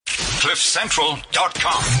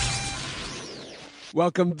CliffCentral.com.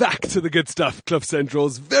 Welcome back to the good stuff, Cliff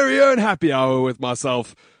Central's very own happy hour with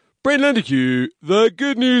myself, Brent Lindeque, the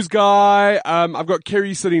good news guy. I've got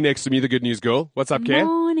Kerry sitting next to me, the good news girl. What's up, Kerry?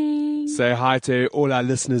 Morning. Say hi to all our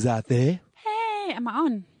listeners out there. Hey, am I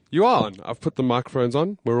on? You are on. I've put the microphones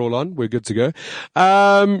on. We're all on. We're good to go.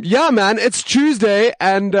 Yeah, man, it's Tuesday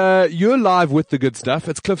and you're live with the good stuff.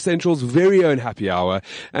 It's Cliff Central's very own happy hour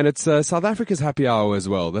and it's South Africa's happy hour as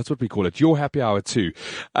well. That's what we call it. Your happy hour too.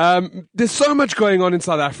 There's so much going on in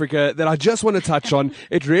South Africa that I just want to touch on.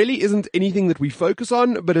 It really isn't anything that we focus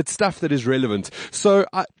on, but it's stuff that is relevant. So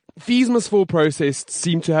fees must fall process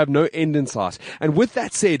seem to have no end in sight. And with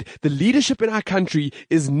that said, the leadership in our country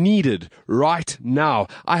is needed right now.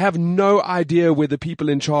 I have no idea where the people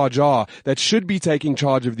in charge are that should be taking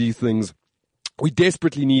charge of these things. We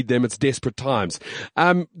desperately need them. It's desperate times.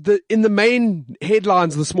 In the main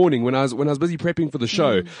headlines this morning, when I was busy prepping for the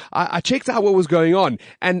show, I checked out what was going on.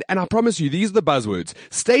 And I promise you, these are the buzzwords: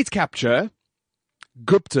 state capture,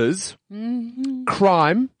 Guptas,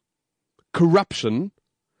 crime, corruption,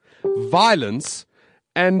 violence,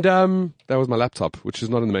 and that was my laptop, which is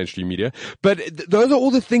not in the mainstream media. But those are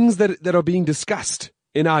all the things that are being discussed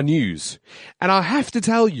in our news. And I have to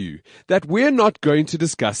tell you that we're not going to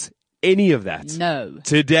discuss any of that. No.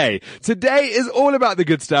 Today is all about the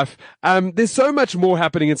good stuff. There's so much more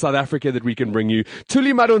happening in South Africa that we can bring you.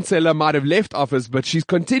 Thuli Madonsela might have left office, but she's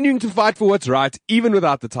continuing to fight for what's right, even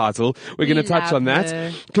without the title. We're going to touch on that.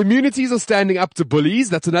 Her. Communities are standing up to bullies.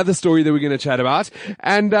 That's another story that we're going to chat about.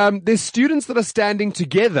 And there's students that are standing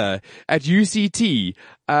together at UCT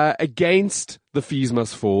against the fees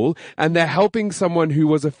must fall, and they're helping someone who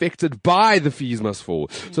was affected by the fees must fall.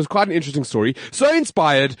 So it's quite an interesting story. So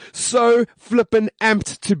inspired, so flippin'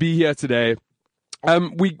 amped to be here today.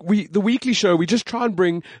 The weekly show, we just try and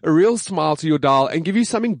bring a real smile to your dial and give you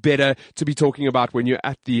something better to be talking about when you're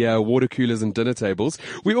at the water coolers and dinner tables.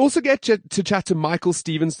 We also get to chat to Michael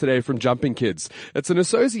Stevens today from Jumping Kids. It's an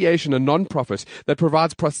association, a non-profit that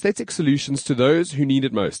provides prosthetic solutions to those who need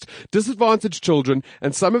it most. Disadvantaged children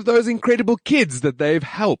and some of those incredible kids that they've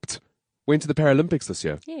helped went to the Paralympics this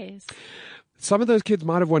year. Yes. Some of those kids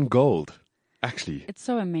might have won gold. Actually. It's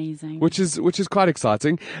so amazing. Which is quite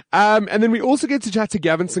exciting. And then we also get to chat to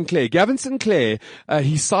Gavin Sinclair. Gavin Sinclair,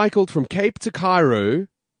 he cycled from Cape to Cairo,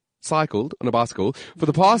 cycled on a bicycle for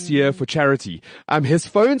the past year for charity. His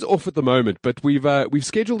phone's off at the moment, but we've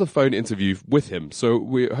scheduled a phone interview with him. So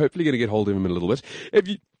we're hopefully going to get hold of him in a little bit.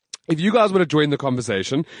 If you guys want to join the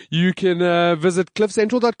conversation, you can, visit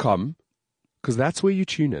cliffcentral.com. Because that's where you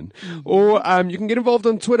tune in. Or you can get involved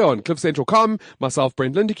on Twitter on CliffCentral.com, myself,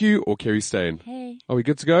 Brent Lindeque, or Kerry Stain. Hey. Are we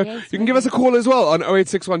good to go? Yes, you can give us a call as well on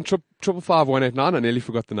 0861 555 189. I nearly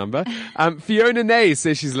forgot the number. Fiona Nay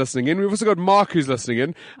says she's listening in. We've also got Mark who's listening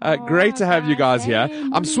in. Great to have you guys here.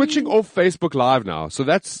 I'm switching off Facebook Live now. So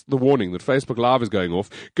that's the warning that Facebook Live is going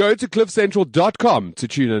off. Go to CliffCentral.com to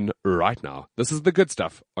tune in right now. This is the good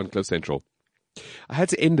stuff on Cliff Central. I had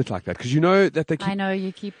to end it like that because you know that they keep... I know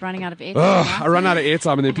you keep running out of airtime. I run out of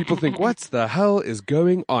airtime and then people think, what the hell is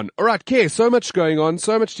going on? All right, Kay, so much going on,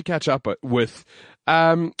 so much to catch up with.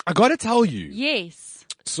 I got to tell you. Yes.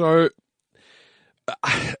 So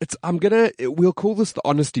we'll call this the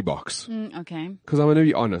honesty box. Okay. Because I'm going to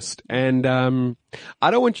be honest. And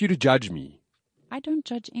I don't want you to judge me. I don't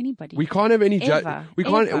judge anybody. We can't have any Ever. We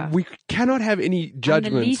cannot have any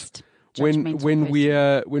judgments. When we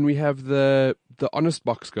have the honest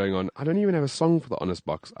box going on. I don't even have a song for the honest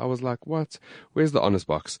box. I was like, what? Where's the honest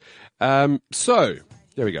box? So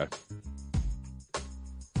there we go.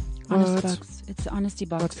 Honest box. It's the honesty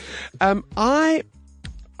box. I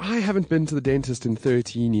haven't been to the dentist in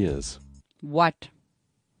 13 years. What?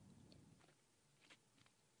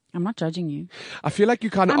 I'm not judging you. I feel like you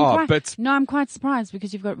kind of are, but... No, I'm quite surprised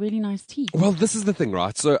because you've got really nice teeth. Well, this is the thing,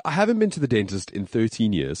 right? So I haven't been to the dentist in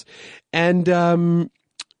 13 years. And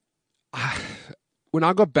when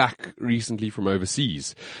I got back recently from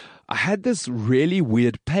overseas, I had this really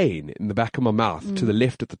weird pain in the back of my mouth to the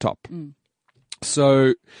left at the top.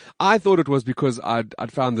 So I thought it was because I'd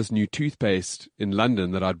found this new toothpaste in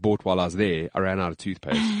London that I'd bought while I was there. I ran out of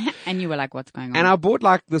toothpaste. And you were like, what's going on? And I bought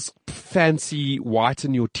like this fancy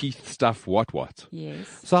whiten your teeth stuff, what. Yes.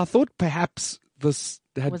 So I thought perhaps this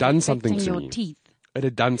had done something to your me. Teeth? It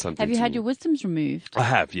had done something to me. Have you had your wisdoms removed? I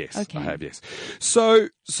have, yes. Okay. I have, yes. So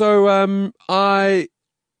I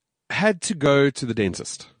had to go to the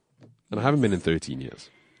dentist. And I haven't been in 13 years.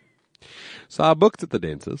 So I booked at the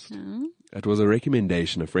dentist. It was a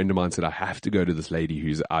recommendation. A friend of mine said I have to go to this lady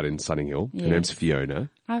who's out in Sunninghill. Her name's Fiona.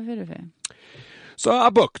 I've heard of her. So I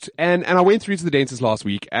booked and I went through to the dentist last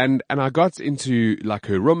week and I got into like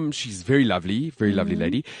her room. She's very lovely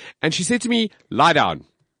lady. And she said to me, lie down.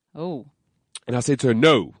 Oh. And I said to her,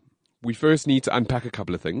 no, we first need to unpack a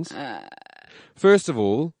couple of things. First of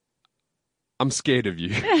all, I'm scared of you.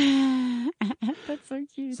 That's so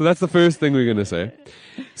cute. So that's the first thing we're going to say.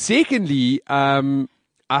 Secondly, I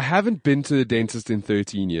haven't been to the dentist in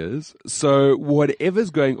 13 years. So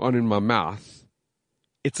whatever's going on in my mouth,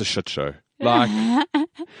 it's a shit show. Like,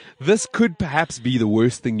 this could perhaps be the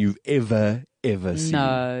worst thing you've ever seen.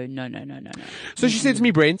 No. So she said to me,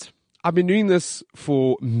 Brent, I've been doing this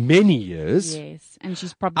for many years. Yes. And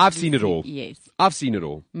she's probably... I've seen it all. Yes. I've seen it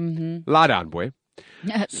all. Mm-hmm. Lie down, boy.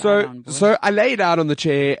 Lie So down, boy. so I lay down on the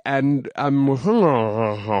chair and like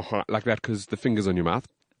that because the finger's on your mouth.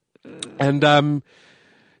 And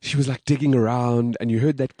she was like digging around and you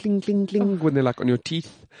heard that cling, cling, cling when they're like on your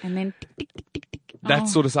teeth. And then tick, tick, tick, tick, tick. That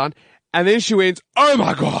sort of sound. And then she went, oh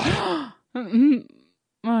my God.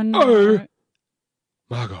 Oh no. Oh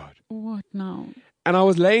my God. What now? And I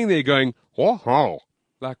was laying there going, oh,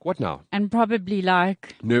 like what now? And probably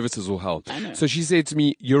like... Nervous as all hell. I know. So she said to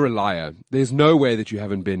me, you're a liar. There's no way that you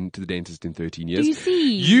haven't been to the dentist in 13 years. Do you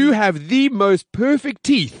see? You have the most perfect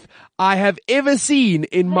teeth I have ever seen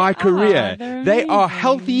in my career. They're They are amazing.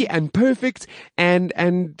 healthy and perfect and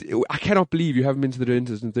I cannot believe you haven't been to the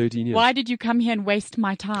dentist in 13 years. Why did you come here and waste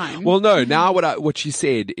my time? Well, no. Now what she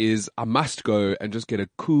said is I must go and just get a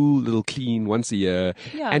cool little clean once a year.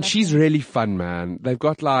 Yeah, And that's she's really fun, man. They've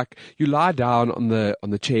got like you lie down on the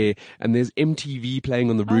chair and there's MTV playing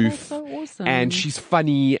on the Oh, roof. that's so awesome. And she's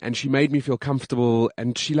funny and she made me feel comfortable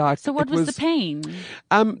and she like. So what it was the pain?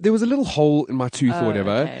 There was a little hole in my tooth or Oh,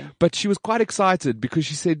 whatever, okay. but she was quite excited because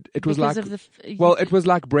she said it was Because like, of the well, it was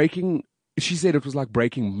like breaking. She said it was like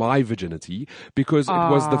breaking my virginity because it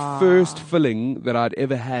was the first filling that I'd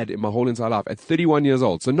ever had in my whole entire life at 31 years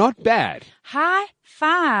old. So not bad. High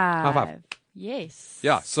five. High five. Yes.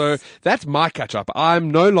 Yeah, so that's my catch up.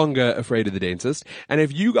 I'm no longer afraid of the dentist. And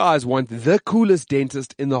if you guys want the coolest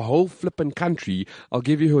dentist in the whole flippin' country, I'll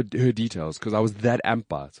give you her details because I was that amped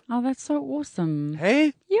by it. Oh, that's so awesome.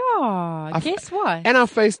 Hey? Yeah. Guess what? And I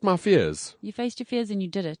faced my fears. You faced your fears and you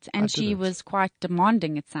did it. And did she it. was quite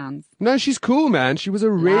demanding, it sounds. No, she's cool, man. She was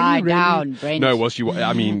a really, Lie really... down, Brent. No, well,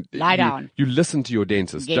 I mean... Lie down. You listen to your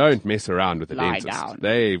dentist. Get- Don't mess around with the Lie dentist. down.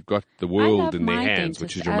 They've got the I world love in their my hands, dentist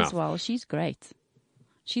which is your as mouth. well. She's great.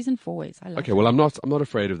 She's in 4 ways. I love Okay, her. well, I'm not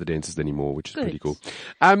afraid of the dentist anymore, which is Good. pretty cool.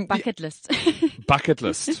 Bucket list. Bucket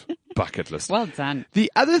list. Bucket list. Well done.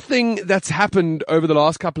 The other thing that's happened over the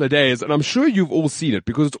last couple of days, and I'm sure you've all seen it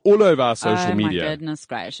because it's all over our social Oh media. my goodness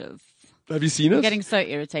gracious. Have you seen it? I'm getting so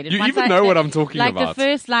irritated. You Once even know what I'm talking like about. Like the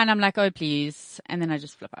first line, I'm like, oh, please. And then I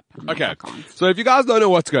just flip up. I'm like, Okay, I can't. so if you guys don't know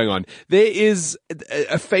what's going on, there is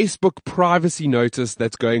a Facebook privacy notice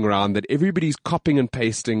that's going around that everybody's copying and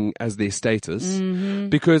pasting as their status Mm-hmm.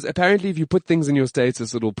 because apparently if you put things in your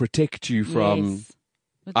status, it'll protect you from, Yes.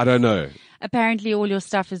 I don't know. Apparently all your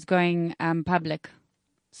stuff is going public.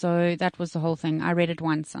 So that was the whole thing. I read it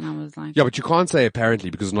once and I was like, Yeah, but you can't say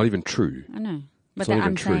apparently because it's not even true. I know. But It's not even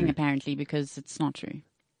I'm saying true. apparently because it's not true.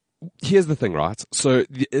 Here's the thing, right? So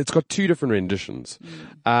it's got two different renditions.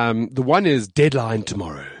 The one is deadline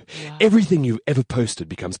tomorrow. Everything you've ever posted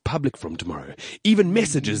becomes public from tomorrow. Even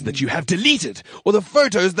messages that you have deleted or the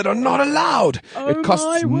photos that are not allowed. It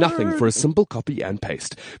costs nothing for a simple copy and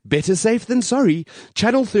paste. Better safe than sorry.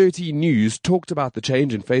 Channel 13 News talked about the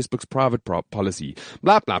change in Facebook's private policy.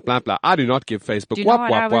 Blah, blah, blah, blah. I do not give Facebook Do you know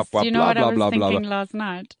wap, what I wap, was, wap, wap, do you know blah, what I blah, was blah, blah, thinking blah. last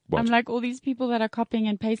night? What? I'm like, all these people that are copying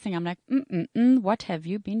and pasting. I'm like, what have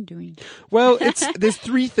you been doing? Well, there's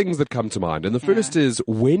three things that come to mind. And the first is,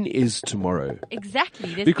 when is tomorrow?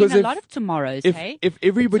 Exactly. There's Because been a if- lot of tomorrows, hey? If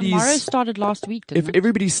everybody's... Tomorrow started last week, If didn't it?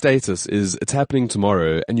 everybody's status is it's happening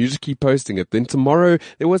tomorrow and you just keep posting it, then tomorrow,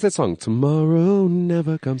 there was that song, Tomorrow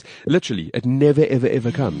Never Comes. Literally, it never, ever,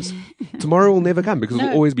 ever comes. Tomorrow will never come because it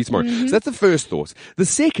will always be tomorrow. So that's the first thought. The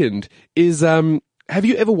second is, have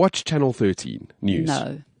you ever watched Channel 13 News?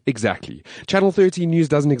 No. Exactly. Channel 13 News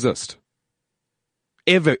doesn't exist.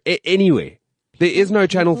 Ever, anywhere. There is no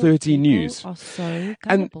Channel 13 News. People are so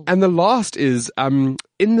And gullible. the last is in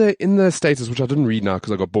the status, which I didn't read now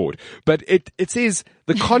because I got bored, but it says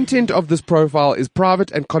the content of this profile is private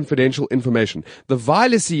and confidential information. The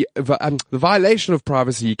violation of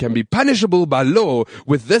privacy can be punishable by law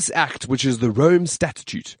with this act, which is the Rome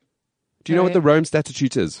Statute. Do you know what the Rome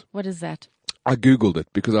Statute is? What is that? I Googled it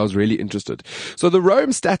because I was really interested. So the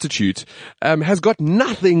Rome Statute has got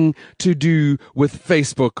nothing to do with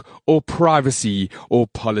Facebook or privacy or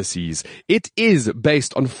policies. It is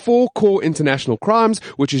based on 4 core international crimes,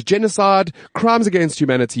 which is genocide, crimes against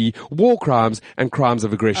humanity, war crimes, and crimes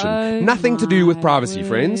of aggression. Nothing to do with privacy,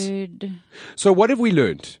 friends. So what have we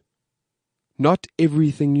learned? Not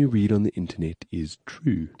everything you read on the internet is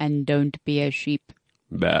true. And don't be a sheep.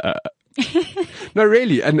 Bah. No,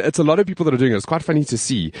 really. And it's a lot of people that are doing it. It's quite funny to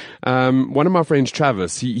see. One of my friends,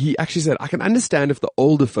 Travis, he actually said, I can understand if the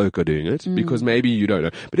older folk are doing it because maybe you don't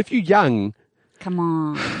know. But if you're young. Come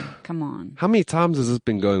on. How many times has this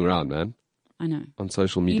been going around, man? I know. On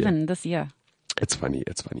social media. Even this year. It's funny.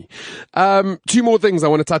 2 more things I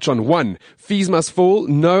want to touch on. 1, fees must fall.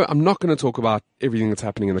 No, I'm not going to talk about everything that's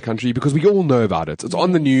happening in the country because we all know about it. It's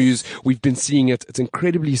on the news. We've been seeing it. It's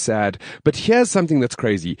incredibly sad. But here's something that's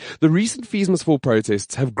crazy. The recent fees must fall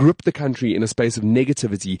protests have gripped the country in a space of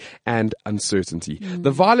negativity and uncertainty. The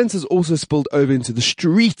violence has also spilled over into the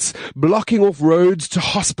streets, blocking off roads to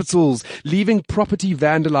hospitals, leaving property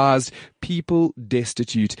vandalized, people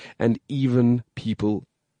destitute, and even people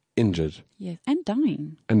injured. Yes, and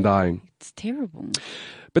dying. It's terrible.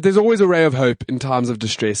 But there's always a ray of hope in times of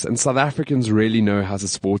distress, and South Africans really know how to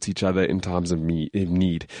support each other in times of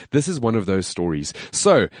need. This is one of those stories.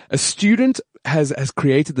 So, a student has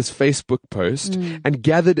created this Facebook post and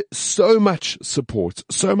gathered so much support.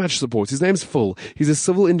 His name's Phil. He's a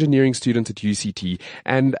civil engineering student at UCT,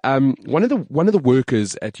 and one of the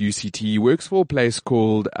workers at UCT works for a place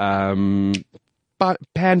called Pandaland,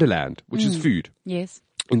 which is food. Yes.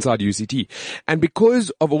 Inside UCT. And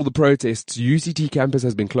because of all the protests, UCT campus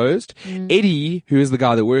has been closed. Eddie, who is the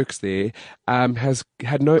guy that works there, has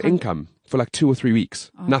had no income for like 2 or 3 weeks.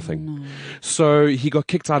 Nothing. No. So he got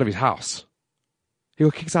kicked out of his house. He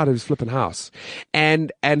got kicked out of his flipping house.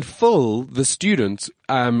 And Phil, the student,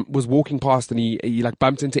 was walking past and he like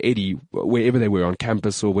bumped into Eddie wherever they were on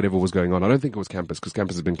campus or whatever was going on. I don't think it was campus because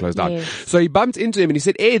campus has been closed out. So he bumped into him and he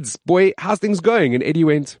said, Eds, boy, how's things going? And Eddie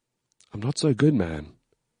went, I'm not so good, man.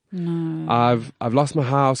 No. I've lost my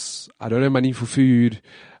house. I don't have money for food.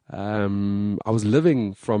 I was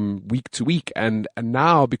living from week to week and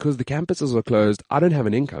now because the campuses are closed, I don't have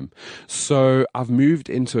an income. So I've moved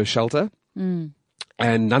into a shelter. And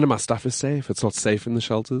none of my stuff is safe. It's not safe in the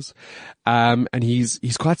shelters. And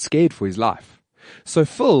he's quite scared for his life. So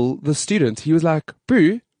Phil, the student, he was like,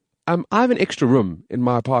 boo, I have an extra room in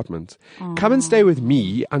my apartment. Come and stay with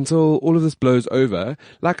me until all of this blows over.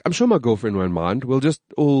 Like, I'm sure my girlfriend won't mind. We'll just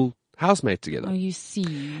all housemate together. Oh, you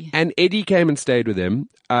see. And Eddie came and stayed with him,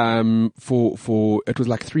 for it was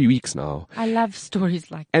like 3 weeks now. I love stories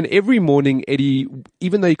like that. And every morning, Eddie,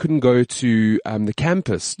 even though he couldn't go to, the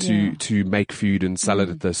campus to make food and sell it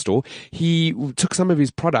at the store, he took some of his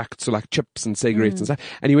products, so like chips and cigarettes and stuff,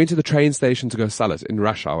 and he went to the train station to go sell it in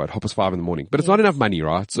rush hour at 5:30 in the morning. But it's not enough money,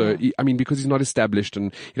 right? So, because he's not established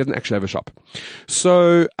and he doesn't actually have a shop.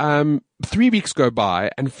 So, 3 weeks go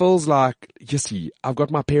by and Phil's like, you see, I've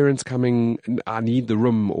got my parents coming, I need the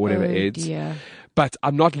room or whatever, Eds. But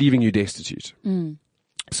I'm not leaving you destitute.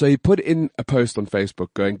 So he put in a post on Facebook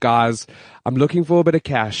going, guys, I'm looking for a bit of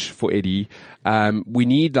cash for Eddie. We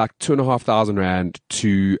need like 2,500 rand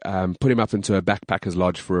to put him up into a backpacker's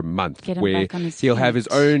lodge for a month where he'll have his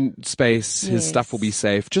own space, his stuff will be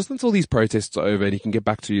safe, just until these protests are over and he can get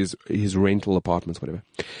back to his rental apartments, whatever.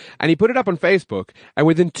 And he put it up on Facebook and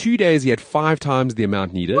within 2 days he had 5 times the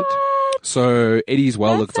amount needed. What? So Eddie's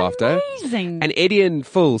well That's looked after. Amazing. And Eddie and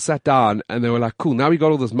Phil sat down and they were like, cool, now we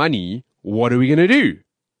got all this money. What are we going to do?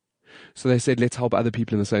 So they said, let's help other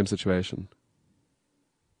people in the same situation.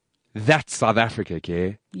 That's South Africa,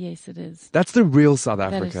 Kay. Yes, it is. That's the real South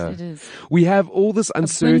Africa. It is. We have all this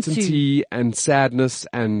uncertainty and sadness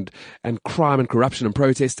and crime and corruption and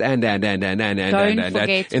protests and in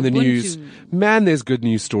the news. Man, there's good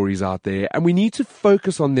news stories out there and we need to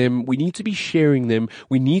focus on them. We need to be sharing them.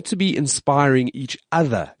 We need to be inspiring each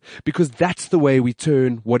other because that's the way we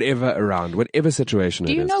turn whatever around, whatever situation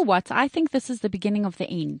it is. Do you know what? I think this is the beginning of the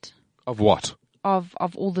end. Of what? Of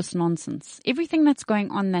all this nonsense. Everything that's going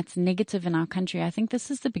on that's negative in our country, I think this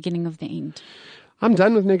is the beginning of the end. I'm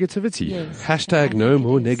done with negativity. Yes, Hashtag no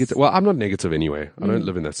more negative. Well, I'm not negative anyway. I don't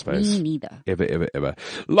live in that space. Me neither. Ever.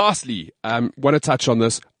 Lastly, want to touch on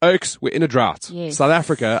this. Oaks, we're in a drought. Yes. South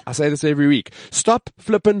Africa, I say this every week. Stop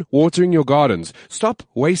flipping watering your gardens. Stop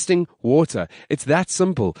wasting water. It's that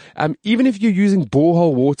simple. Even if you're using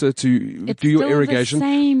borehole water to do your irrigation,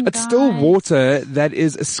 it's still water that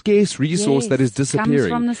is a scarce resource that is disappearing. Comes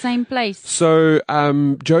from the same place. So,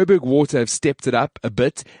 Joburg Water have stepped it up a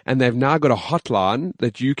bit and they've now got a hotline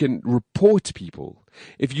that you can report people.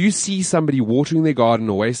 If you see somebody watering their garden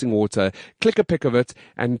or wasting water, click a pic of it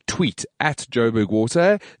and tweet at Joburg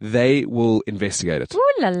Water. They will investigate it.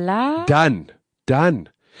 Ooh la la. Done.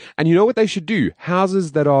 And you know what they should do?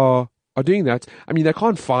 Houses that are doing that, I mean, they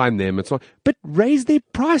can't fine them. It's not, but raise their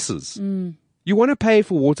prices. You want to pay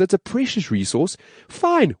for water. It's a precious resource.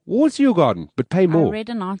 Fine. Water your garden, but pay more. I read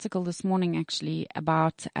an article this morning actually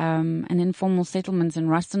about an informal settlement in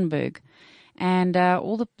Rustenburg. And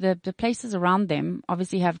all the places around them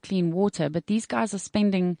obviously have clean water, but these guys are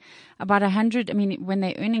spending about 100. I mean, when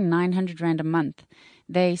they're earning 900 Rand a month,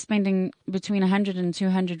 they're spending between 100 and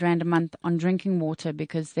 200 Rand a month on drinking water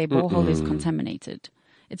because their borehole is contaminated.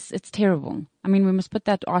 It's terrible. I mean, we must put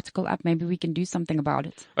that article up. Maybe we can do something about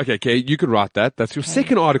it. Okay, Kay, you could write that. That's your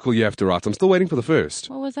second article you have to write. I'm still waiting for the first.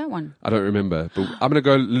 What was that one? I don't remember, but I'm going to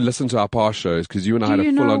go listen to our past shows because you and I had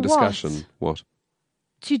a full-on discussion. What?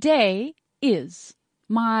 Today is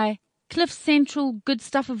my Cliff Central Good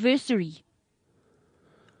Stuff anniversary.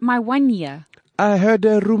 My 1 year. I heard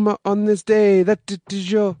a rumor on this day that it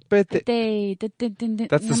is your birthday.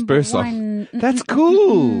 That's the Spurs song. That's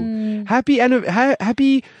cool. Happy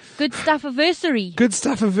Good Stuff anniversary. Good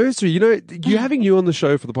Stuff anniversary. You know, having you on the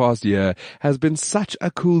show for the past year has been such a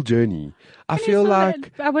cool journey. I feel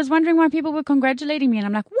like I was wondering why people were congratulating me, and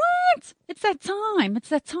I'm like, what? It's that time. It's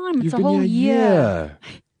that time. It's you've a been whole year.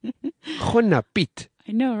 Chona Piet.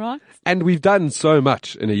 I know, right? And we've done so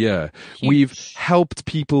much in a year. Huge. We've helped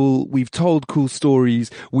people. We've told cool stories.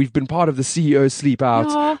 We've been part of the CEO Sleep Out.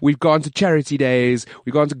 Yeah. We've gone to charity days.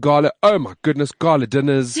 We've gone to gala. Oh my goodness, gala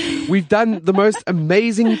dinners. We've done the most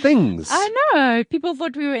amazing things. I know. People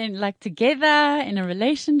thought we were together in a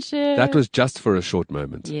relationship. That was just for a short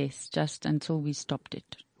moment. Yes, just until we stopped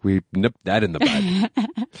it. We nipped that in the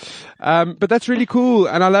bud. But that's really cool.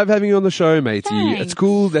 And I love having you on the show, matey. Thanks. It's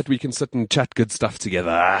cool that we can sit and chat good stuff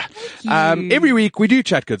together. Every week we do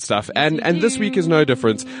chat good stuff. And this week is no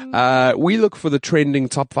different. We look for the trending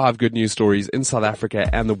top 5 good news stories in South Africa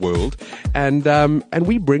and the world. And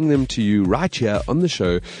we bring them to you right here on the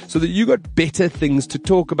show so that you got better things to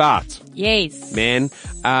talk about. Yes. Man.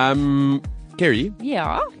 Kerry?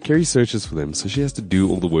 Yeah. Kerry searches for them, so she has to do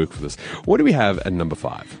all the work for this. What do we have at number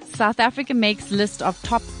 5? South Africa makes list of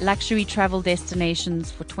top luxury travel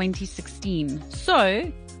destinations for 2016.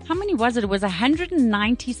 So, how many was it? It was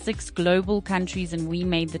 196 global countries and we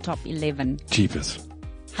made the top 11. Cheapest.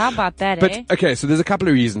 How about that, But, okay, so there's a couple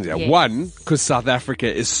of reasons here. Yes. One, because South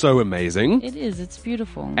Africa is so amazing. It is. It's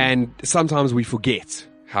beautiful. And sometimes we forget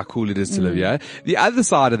how cool it is to live here. The other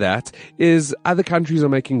side of that is other countries are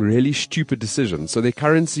making really stupid decisions. So their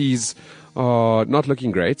currencies are not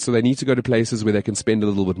looking great. So they need to go to places where they can spend a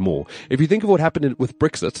little bit more. If you think of what happened with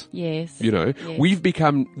Brexit, yes. yes. We've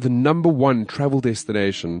become the number 1 travel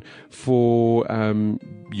destination for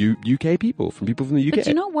UK people, from people from the UK. But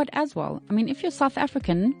you know what as well? I mean, if you're South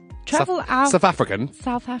African, travel South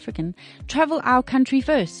African. Travel our country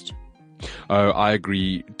first. Oh, I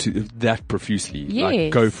agree to that profusely. Yes.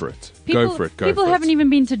 Like, go for it. People haven't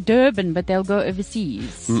even been to Durban, but they'll go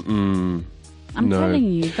overseas. I'm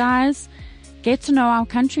telling you, guys, get to know our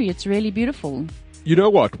country. It's really beautiful. You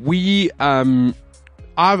know what? I'm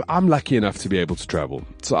lucky enough to be able to travel.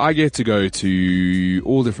 So I get to go to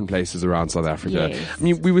all different places around South Africa. Yes. I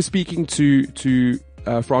mean, we were speaking to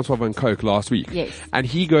Francois van Coke last week. Yes. And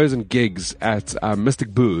he goes and gigs at Mystic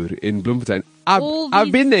Boer in Bloemfontein.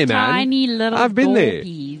 I've been there, man. Tiny little I've been there.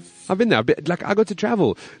 dorpies. I've been there. Like, I got to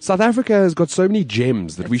travel. South Africa has got so many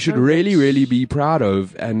gems that we should so really, rich. really be proud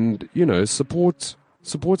of and, support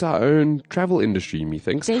our own travel industry,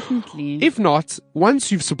 methinks. Definitely. If not, once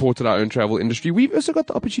you've supported our own travel industry, we've also got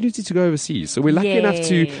the opportunity to go overseas. So we're lucky enough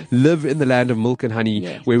to Yes. live in the land of milk and honey,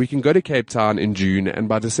 Yes. where we can go to Cape Town in June, and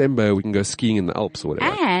by December we can go skiing in the Alps or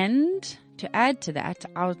whatever. And to add to that,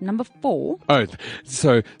 our number 4. Oh,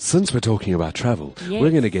 so since we're talking about travel, Yes. we're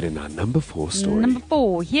going to get in our number 4 story. Number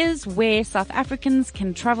 4. Here's where South Africans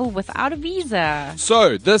can travel without a visa.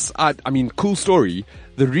 So this, cool story.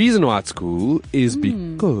 The reason why it's cool is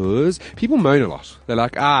because people moan a lot. They're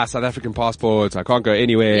like, South African passports, I can't go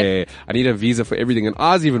anywhere. Yep. I need a visa for everything. And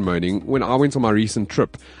I was even moaning when I went on my recent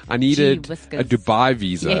trip. I needed whiskers. a Dubai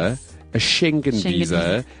visa, Yes. a Schengen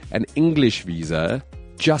visa, an English visa,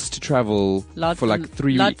 just to travel for like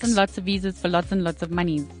 3 weeks. Lots and lots of visas for lots and lots of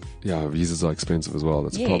money. Yeah, visas are expensive as well.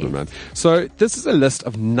 That's Yes. a problem, man. So this is a list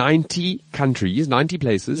of 90 countries, 90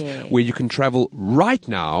 places Yeah. where you can travel right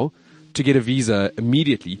now to get a visa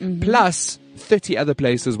immediately, plus 30 other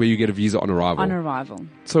places where you get a visa on arrival. On arrival.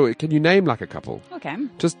 So can you name like a couple? Okay.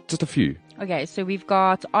 Just a few. Okay, so we've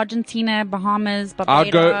got Argentina, Bahamas,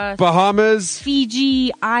 I'd go Barbados, Bahamas.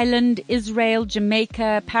 Fiji, Ireland, Israel,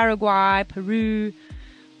 Jamaica, Paraguay, Peru,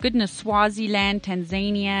 goodness, Swaziland,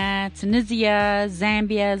 Tanzania, Tunisia,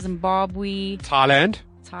 Zambia, Zimbabwe,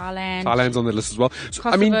 Thailand's on the list as well. So,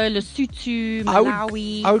 Kosovo, Lesotho,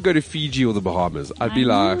 Malawi. I would go to Fiji or the Bahamas. I'd be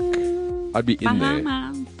in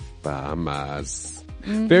there. Bahamas.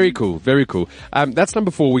 Very cool, very cool. That's number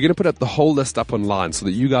 4. We're going to put the whole list up online so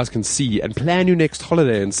that you guys can see and plan your next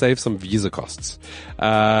holiday and save some visa costs.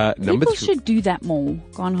 Number People 3. should do that more.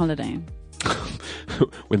 Go on holiday.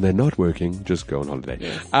 When they're not working, just go on holiday.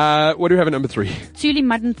 Yes. What do we have at number 3? Thuli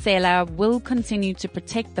Madonsela will continue to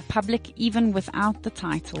protect the public even without the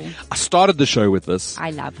title. I started the show with this. I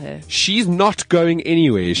love her. She's not going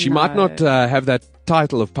anywhere. She might No. not have that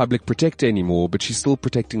title of public protector anymore, but she's still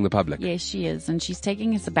protecting the public. Yes, she is. And she's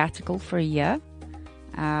taking a sabbatical for a year.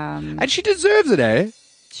 And she deserves it, eh?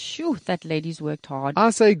 Phew, that lady's worked hard.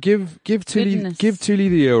 I say give Thuli Goodness. the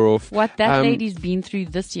year off. What that lady's been through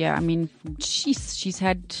this year, I mean, she's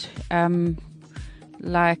had,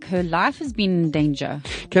 like her life has been in danger.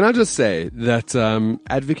 Can I just say that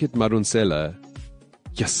Advocate Madonsela,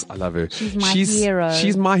 yes, I love her. She's my hero.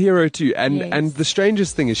 She's my hero too. And Yes. and the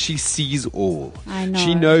strangest thing is she sees all. I know.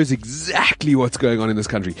 She knows exactly what's going on in this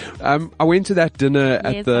country. I went to that dinner Yes,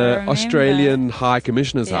 at I the remember. Australian High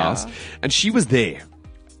Commissioner's Yeah. house, and she was there.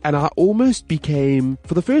 And I almost became,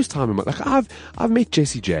 for the first time in my life, like I've met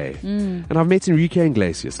Jessie J, and I've met Enrique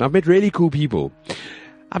Iglesias, and I've met really cool people.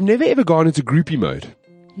 I've never ever gone into groupie mode.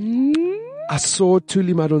 I saw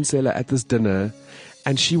Thuli Madonsela at this dinner,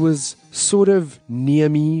 and she was sort of near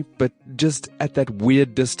me, but just at that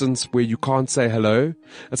weird distance where you can't say hello.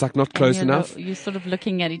 It's like not close And you're enough. You're sort of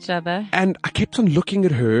looking at each other. And I kept on looking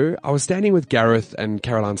at her. I was standing with Gareth and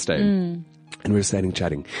Caroline Stain, and we were standing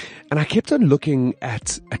chatting. And I kept on looking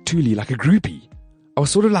at Thuli like a groupie. I was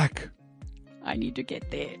sort of like, I need to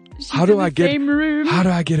get there. She's how do in the I get same room. how do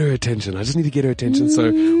I get her attention? I just need to get her attention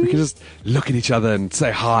so we can just look at each other and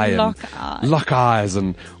say hi Lock and eyes. lock eyes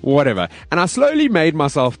and whatever. And I slowly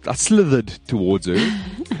I slithered towards her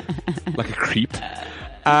like a creep.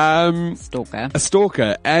 Stalker. A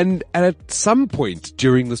stalker. And at some point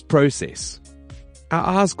during this process, our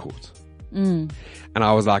eyes caught. And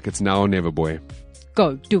I was like, it's now or never, boy.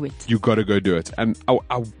 Go, do it. You gotta go do it. And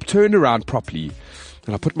I turned around properly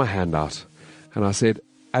and I put my hand out and I said,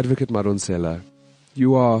 Advocate Madonsela,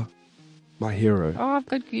 you are my hero. Oh, I've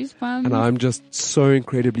got goosebumps. And I'm just so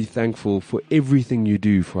incredibly thankful for everything you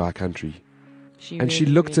do for our country. And she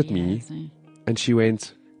looked at me has, eh? and she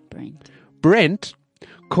went, Brent. Brent,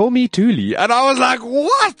 call me Thuli. And I was like,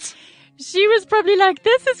 what? She was probably like,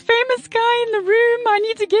 this is famous guy in the room. I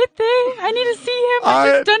need to get there. I need to see him. I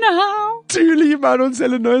just don't know how. Thuli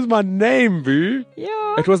Madonsela knows my name, boo.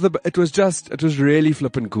 Yeah. It was really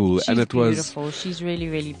flippin' cool. She's and it was beautiful. She's really,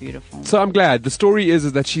 really beautiful. So I'm glad. The story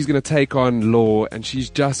is that she's going to take on law and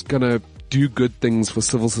she's just going to do good things for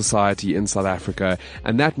civil society in South Africa.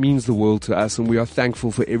 And that means the world to us. And we are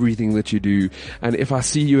thankful for everything that you do. And if I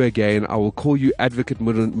see you again, I will call you Advocate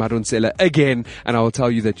Madonsela again. And I will tell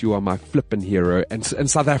you that you are my flippin' hero and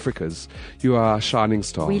South Africa's. You are a shining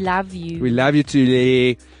star. We love you. We love you,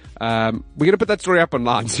 Thuli. We're going to put that story up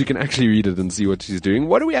online so you can actually read it and see what she's doing.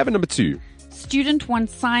 What do we have in number 2? Student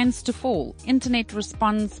wants signs to fall. Internet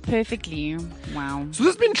responds perfectly. Wow. So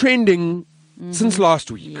this has been trending since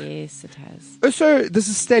last week. Yes, it has. So this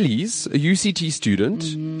is Stellies, a UCT student.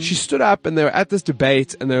 She stood up and they were at this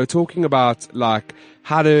debate and they were talking about like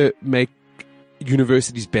how to make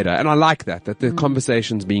universities better. And I like that the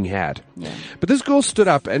conversation's being had. Yeah. But this girl stood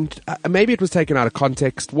up and maybe it was taken out of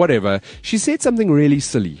context, whatever. She said something really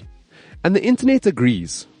silly. And the internet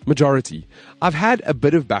agrees. Majority. I've had a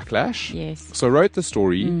bit of backlash. Yes. So I wrote the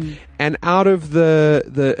story and out of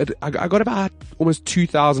I got about almost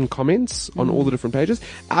 2,000 comments on all the different pages.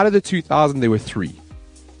 Out of the 2,000, there were 3.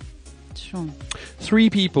 Sure. 3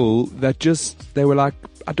 people that they were like,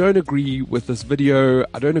 I don't agree with this video.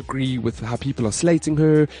 I don't agree with how people are slating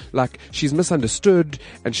her. Like, she's misunderstood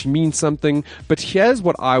and she means something. But here's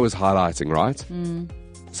what I was highlighting, right?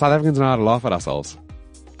 South Africans know how to laugh at ourselves.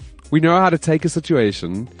 We know how to take a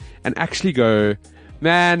situation and actually go,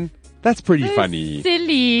 man, that's pretty funny.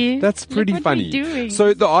 Silly. That's pretty Look what funny. we're doing.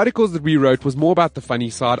 So the articles that we wrote was more about the funny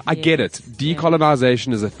side. I get it.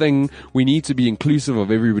 Decolonization is a thing. We need to be inclusive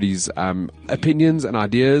of everybody's opinions and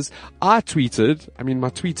ideas. I tweeted, my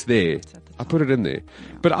tweet's there. I put it in there.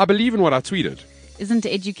 But I believe in what I tweeted. Isn't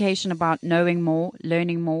education about knowing more,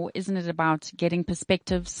 learning more? Isn't it about getting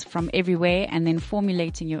perspectives from everywhere and then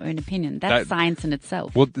formulating your own opinion? That's science in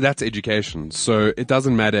itself. Well, that's education. So it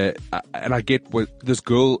doesn't matter. And I get what this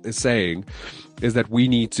girl is saying is that we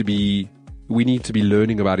need to be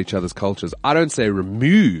learning about each other's cultures. I don't say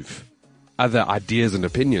remove other ideas and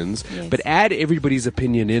opinions, but add everybody's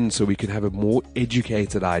opinion in so we can have a more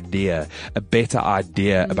educated idea, a better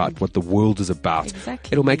idea about what the world is about. Exactly.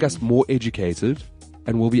 It'll make us more educated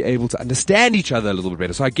and we'll be able to understand each other a little bit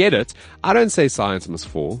better. So I get it. I don't say science must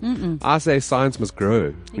fall. I say science must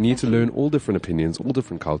grow. We need to learn all different opinions, all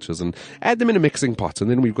different cultures, and add them in a mixing pot, and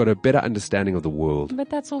then we've got a better understanding of the world. But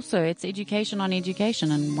that's also, it's education on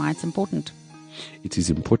education and why it's important. It is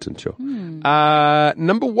important, yo.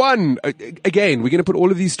 Number one, again, we're going to put all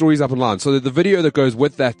of these stories up online. So the video that goes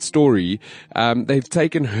with that story, they've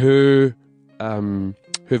taken her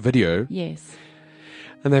video. Yes.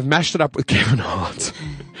 And they've mashed it up with Kevin Hart,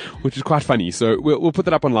 which is quite funny. So we'll put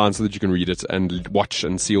that up online so that you can read it and watch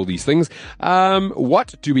and see all these things.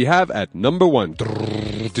 What do we have at number one? Cape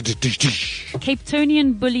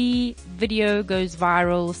Townian bully video goes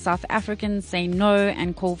viral. South Africans say no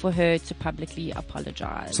and call for her to publicly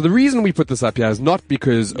apologize. So the reason we put this up here is not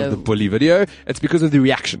because of the bully video. It's because of the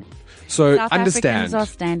reaction. So South understand. Africans are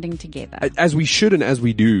standing together. As we should and as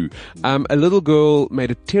we do. A little girl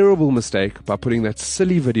made a terrible mistake by putting that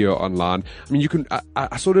silly video online. I mean, you can,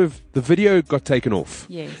 the video got taken off.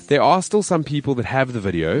 Yes. There are still some people that have the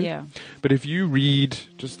video. Yeah. But if you read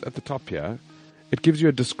just at the top here, it gives you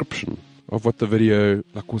a description of what the video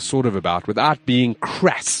was sort of about without being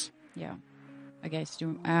crass. Yeah. Okay,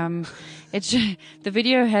 Stu. The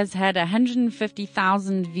video has had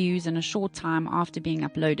 150,000 views in a short time after being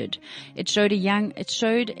uploaded. It showed a young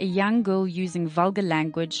girl using vulgar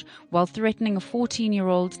language while threatening a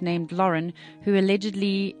 14-year-old named Lauren, who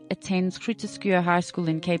allegedly attends Kruterskuur High School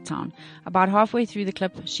in Cape Town. About halfway through the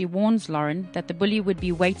clip, she warns Lauren that the bully would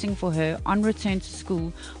be waiting for her on return to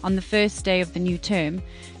school on the first day of the new term.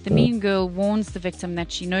 The mean girl warns the victim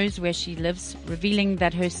that she knows where she lives, revealing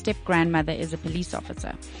that her step-grandmother is a police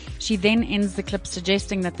officer. She then ends the clip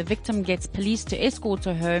suggesting that the victim gets police to escort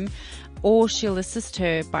her home, or she'll assist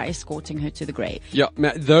her by escorting her to the grave. Yeah,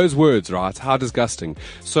 those words, right? How disgusting.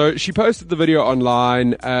 So she posted the video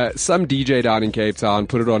online. Some DJ down in Cape Town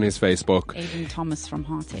put it on his Facebook. Aidan Thomas from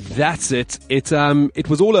Heartache. That's it. It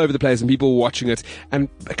was all over the place and people were watching it. And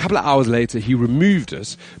a couple of hours later, he removed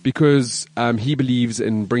it because he believes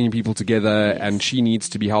in bringing people together and she needs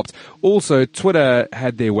to be helped. Also, Twitter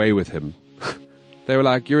had their way with him. They were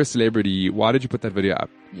like, you're a celebrity. Why did you put that video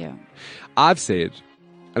up? Yeah. I've said,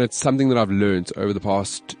 and it's something that I've learned over the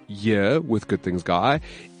past year with Good Things Guy,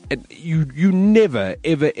 and you never,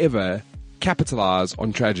 ever, ever capitalize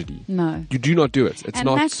on tragedy. No. You do not do it. And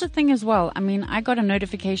that's the thing as well. I mean, I got a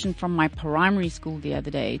notification from my primary school the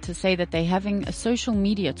other day to say that they're having a social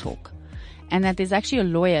media talk. And that there's actually a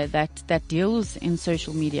lawyer that deals in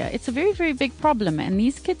social media. It's a very, very big problem. And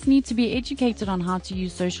these kids need to be educated on how to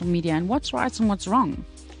use social media and what's right and what's wrong.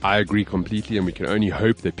 I agree completely, and we can only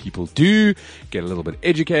hope that people do get a little bit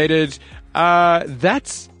educated.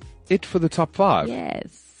 That's it for the top 5.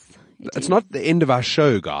 Yes. It's not the end of our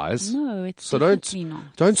show, guys. No, it's so definitely not.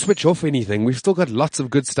 Don't switch off anything. We've still got lots of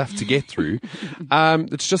good stuff to get through.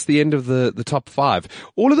 It's just the end of the top 5.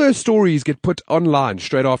 All of those stories get put online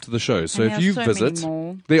straight after the show. So if you visit,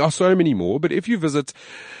 there are so many more, but if you visit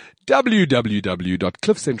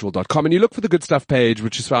www.cliffcentral.com and you look for the Good Stuff page,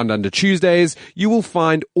 which is found under Tuesdays, you will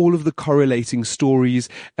find all of the correlating stories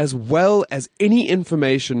as well as any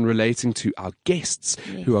information relating to our guests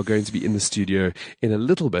who are going to be in the studio in a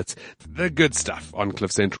little bit. The Good Stuff on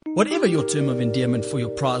Cliff Central. Whatever your term of endearment for your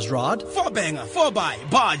prize ride, 4-banger,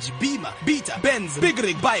 4x, barge, beamer, beater, Benz, big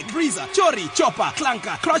rig, bike, breezer, chori, chopper,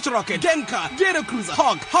 clunker, crotch rocket, denka, ghetto cruiser,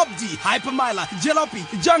 hog, hobdy, hypermiler, jalopy,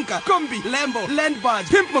 junker, combi, Lambo, land barge,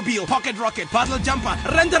 pimpmobile, pocket rocket, paddle jumper,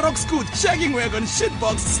 rent-a-rock scoot, shagging wagon,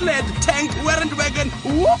 shitbox, sled, tank, warrant wagon,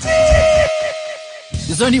 whoopsie!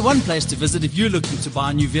 There's only one place to visit if you're looking to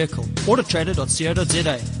buy a new vehicle.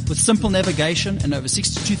 Autotrader.co.za. With simple navigation and over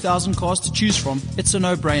 62,000 cars to choose from, it's a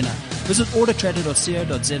no-brainer. Visit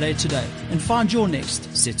Autotrader.co.za today and find your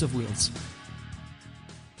next set of wheels.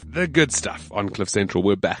 The Good Stuff on Cliff Central.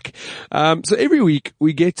 We're back. So every week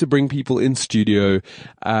we get to bring people in studio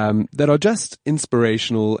that are just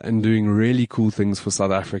inspirational and doing really cool things for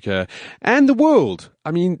South Africa and the world.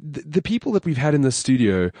 I mean, the people that we've had in the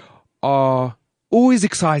studio are always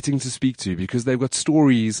exciting to speak to because they've got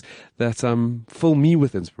stories that fill me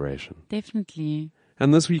with inspiration. Definitely.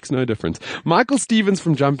 And this week's no different. Michael Stevens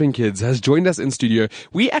from Jumping Kids has joined us in studio.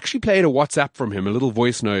 We actually played a WhatsApp from him, a little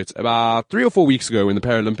voice note, about 3 or 4 weeks ago when the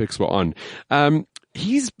Paralympics were on.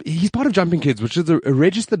 He's part of Jumping Kids, which is a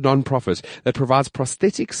registered non-profit that provides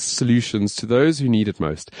prosthetics solutions to those who need it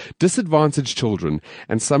most. Disadvantaged children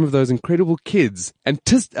and some of those incredible kids. And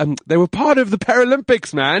they were part of the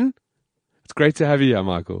Paralympics, man. It's great to have you here,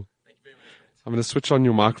 Michael. Thank you very much, friends. I'm going to switch on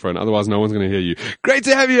your microphone, otherwise no one's going to hear you. Great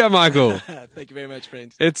to have you here, Michael. Thank you very much,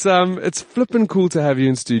 friends. It's flippin' cool to have you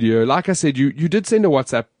in studio. Like I said, you did send a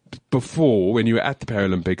WhatsApp before when you were at the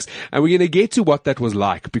Paralympics, and we're going to get to what that was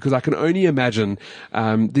like, because I can only imagine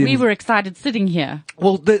we were excited sitting here.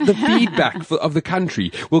 Well, the feedback of the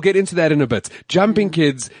country. We'll get into that in a bit. Jumping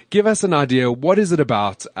Kids, give us an idea. What is it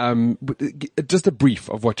about? Just a brief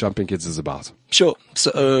of what Jumping Kids is about. Sure.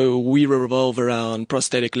 So we revolve around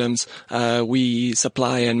prosthetic limbs. We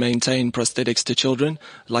supply and maintain prosthetics to children,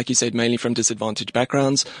 like you said, mainly from disadvantaged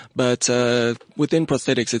backgrounds. But within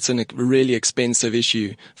prosthetics, it's a really expensive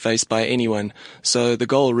issue faced by anyone. So the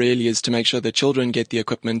goal really is to make sure that children get the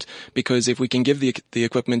equipment, because if we can give the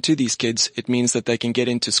equipment to these kids, it means that they can get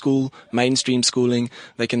into school, mainstream schooling.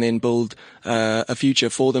 They can then build a future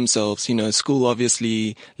for themselves. You know, school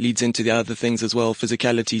obviously leads into the other things as well,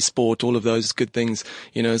 physicality, sport, all of those good things.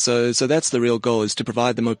 You know, so that's the real goal, is to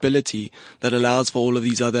provide the mobility that allows for all of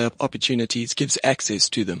these other opportunities, gives access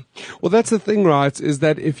to them. Well, that's the thing, right? Is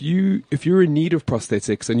that if you're in need of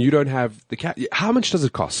prosthetics and you don't have how much does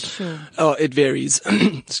it cost? Sure. Oh, it varies.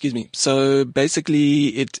 Excuse me. So basically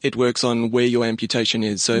it works on where your amputation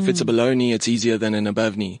is. So if it's a below knee, it's easier than an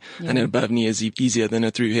above knee, and an above knee is easier than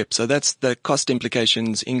a through hip. So that's the cost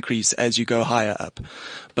implications increase as you go higher up.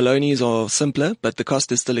 Below knees are simpler, but the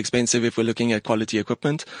cost is still expensive if we're looking at quality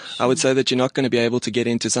equipment. I would say that you're not going to be able to get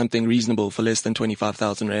into something reasonable for less than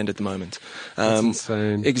 25,000 Rand at the moment. That's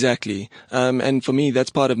insane. Exactly. And for me, that's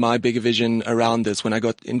part of my bigger vision around this. When I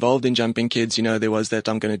got involved in Jumping Kids, you know, there was that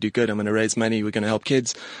I'm going to do good, I'm going to raise money, we're going to help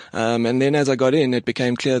kids. And then as I got in, it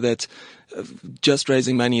became clear that just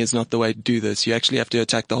raising money is not the way to do this. You actually have to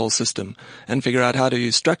attack the whole system and figure out how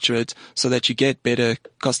to structure it so that you get better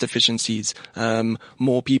cost efficiencies,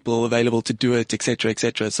 more people available to do it,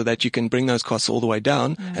 etc., so that you can bring those costs all the way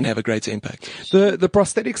down and have a greater impact. The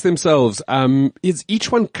prosthetics themselves, is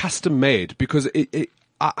each one custom made? Because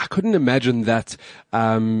I couldn't imagine that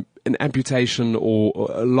an amputation or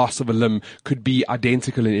a loss of a limb could be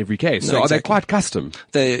identical in every case. So exactly. Are they quite custom?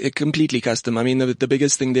 They're completely custom. I mean, the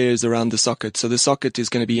biggest thing there is around the socket. So the socket is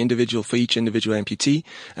going to be individual for each individual amputee,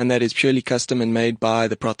 and that is purely custom and made by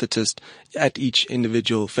the prosthetist at each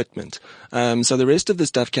individual fitment. So the rest of the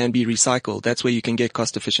stuff can be recycled. That's where you can get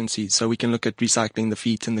cost efficiencies. So we can look at recycling the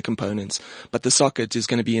feet and the components. But the socket is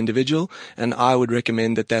going to be individual, and I would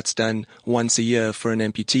recommend that that's done once a year for an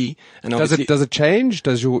amputee. And does it change?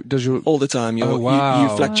 Does your all the time? You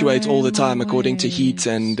fluctuate all the time according to heat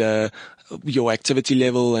and your activity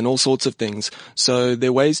level and all sorts of things. So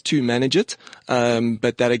there are ways to manage it.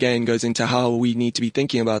 But that again goes into how we need to be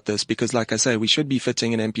thinking about this, because like I say, we should be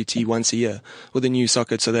fitting an amputee once a year with a new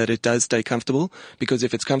socket so that it does stay comfortable, because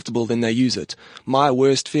if it's comfortable, then they use it. My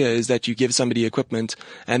worst fear is that you give somebody equipment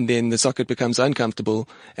and then the socket becomes uncomfortable,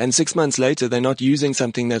 and 6 months later they're not using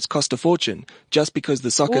something that's cost a fortune just because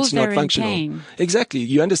the socket's not functional. Exactly.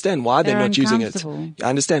 You understand why they're not using it. I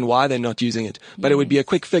understand why they're not using it. But it would be a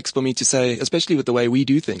quick fix for me to say, especially with the way we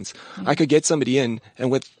do things. I could get somebody in,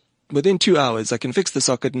 and within 2 hours, I can fix the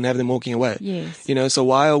socket and have them walking away. Yes. You know, so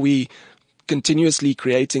why are we continuously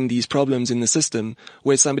creating these problems in the system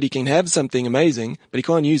where somebody can have something amazing, but he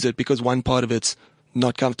can't use it because one part of it's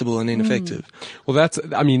not comfortable and ineffective? Well,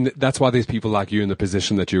 that's why there's people like you in the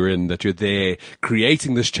position that you're in, that you're there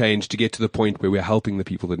creating this change to get to the point where we're helping the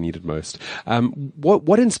people that need it most.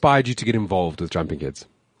 What inspired you to get involved with Jumping Kids?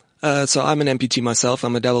 So I'm an amputee myself.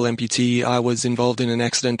 I'm a double amputee. I was involved in an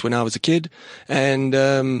accident when I was a kid, and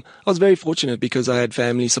I was very fortunate because I had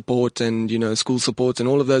family support and, you know, school support and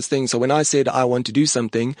all of those things. So when I said I want to do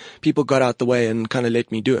something, people got out the way and kind of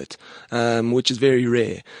let me do it, which is very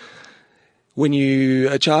rare. When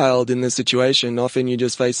you're a child in this situation, often you're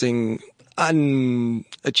just facing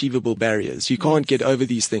unachievable barriers. You can't get over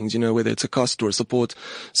these things, you know, whether it's a cost or a support.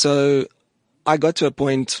 So I got to a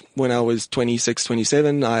point when I was 26,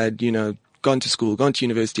 27, I had, you know, gone to school, gone to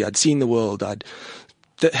university, I'd seen the world, I'd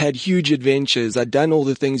had huge adventures, I'd done all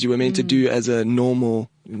the things you were meant to do as a normal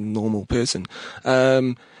person.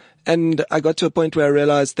 And I got to a point where I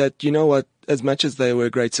realized that, you know what, as much as they were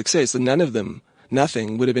a great success, none of them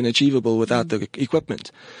nothing would have been achievable without the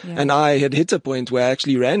equipment. Yeah. And I had hit a point where I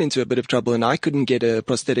actually ran into a bit of trouble and I couldn't get a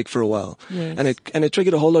prosthetic for a while. Yes. And it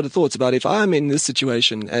triggered a whole lot of thoughts about if I'm in this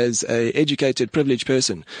situation as a educated, privileged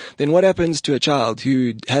person, then what happens to a child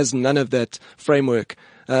who has none of that framework?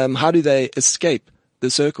 How do they escape the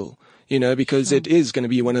circle? Because it is going to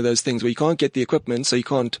be one of those things where you can't get the equipment, so you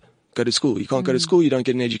can't go to school. You can't go to school, you don't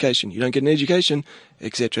get an education. You don't get an education,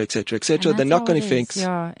 et cetera, et cetera, et cetera. They're not going to fix.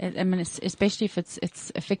 Yeah, especially if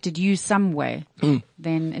it's affected you some way,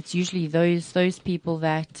 then it's usually those people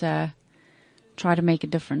that try to make a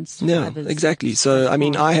difference. Yeah, exactly. So,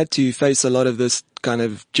 I had to face a lot of this kind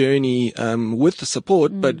of journey with the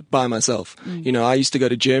support, but by myself. I used to go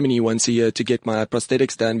to Germany once a year to get my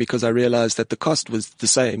prosthetics done because I realized that the cost was the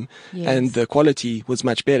same and the quality was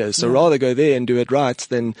much better. So rather go there and do it right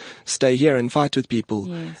than stay here and fight with people.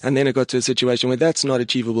 Yes. And then it got to a situation where that's not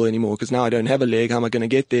achievable anymore because now I don't have a leg. How am I going to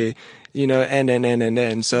get there?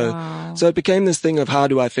 And. So it became this thing of how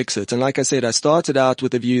do I fix it? And like I said, I started out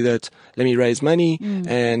with the view that let me raise money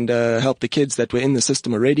and help the kids that were in the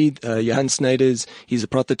system already. Johan Snyders, he's a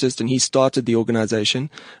prosthetist and he started the organization.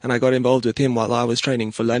 And I got involved with him while I was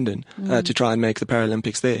training for London to try and make the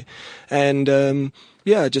Paralympics there. And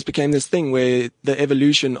it just became this thing where the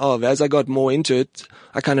evolution of, as I got more into it,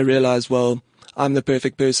 I kind of realized, well, I'm the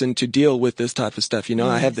perfect person to deal with this type of stuff.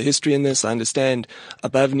 I have the history in this. I understand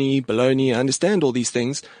above knee, below knee. I understand all these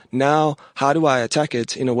things. Now, how do I attack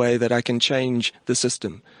it in a way that I can change the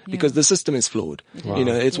system? Because the system is flawed. Wow.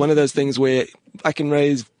 It's one of those things where I can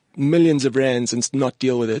raise millions of rands and not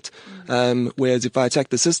deal with it. Whereas if I attack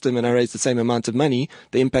the system and I raise the same amount of money,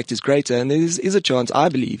 the impact is greater. And there is a chance, I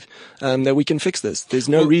believe, that we can fix this. There's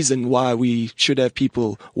no reason why we should have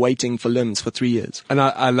people waiting for limbs for 3 years. And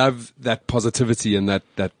I love that positivity and that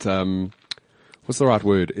what's the right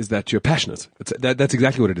word? Is that you're passionate. That's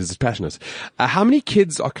exactly what it is. It's passionate. How many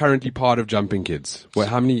kids are currently part of Jumping Kids? Well,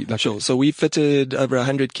 how many? Sure. So we fitted over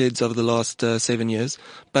 100 kids over the last 7 years.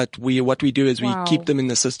 But what we do is we keep them in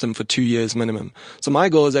the system for 2 years minimum. So my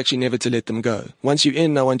goal is actually never to let them go. Once you're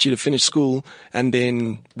in, I want you to finish school and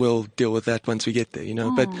then we'll deal with that once we get there,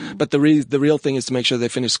 But the real thing is to make sure they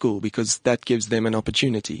finish school because that gives them an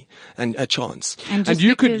opportunity and a chance. And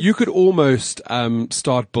you could almost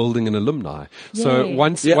start building an alumni. So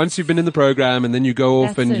once you've been in the program and then you go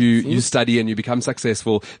off and you study and you become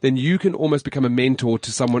successful, then you can almost become a mentor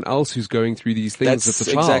to someone else who's going through these things as a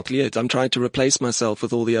child. That's exactly it. I'm trying to replace myself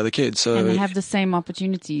with all the other kids. So and have the same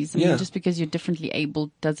opportunities. Just because you're differently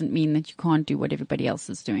able doesn't mean that you can't do what everybody else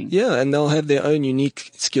is doing. Yeah, and they'll have their own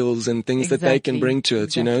unique skills and things that they can bring to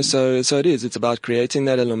it, So it is. It's about creating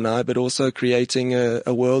that alumni, but also creating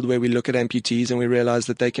a world where we look at amputees and we realize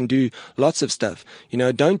that they can do lots of stuff.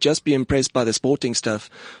 Don't just be impressed by the sporting stuff.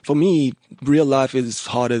 For me, real life is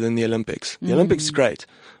harder than the Olympics. The Olympics is great,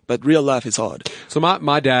 but real life is hard. So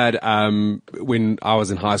my dad, when I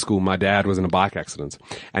was in high school, my dad was in a bike accident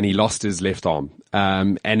and he lost his left arm.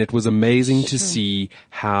 And it was amazing to see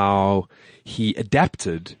how he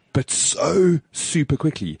adapted, but so super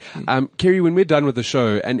quickly. Kerry, when we're done with the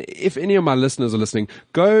show, and if any of my listeners are listening,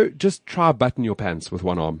 go just try button your pants with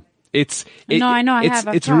one arm. It's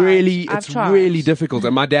really difficult.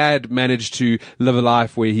 And my dad managed to live a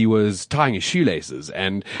life where he was tying his shoelaces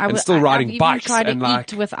and still riding bikes. I've even tried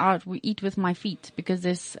to eat with my feet because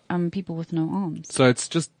there's people with no arms. So it's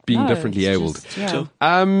just being differently abled.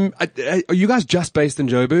 Are you guys just based in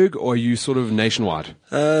Joburg or are you sort of nationwide?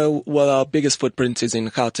 Well, our biggest footprint is in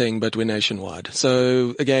Gauteng, but we're nationwide.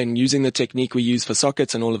 So again, using the technique we use for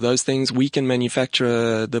sockets and all of those things, we can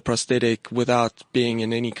manufacture the prosthetic without being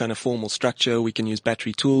in any kind of formal structure. We can use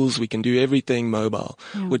battery tools. We can do everything mobile,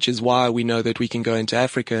 which is why we know that we can go into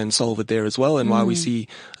Africa and solve it there as well, and why we see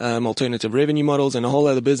alternative revenue models and a whole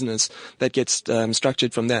other business that gets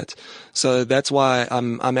structured from that. So that's why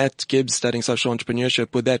I'm at Gibbs studying social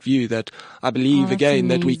entrepreneurship with that view that I believe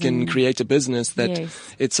that we can create a business that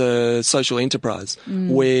it's a social enterprise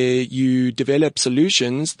where you develop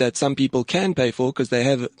solutions that some people can pay for because they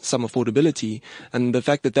have some affordability, and the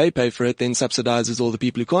fact that they pay for it then subsidizes all the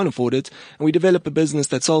people who can't afford it, and we develop a business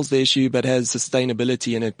that solves the issue but has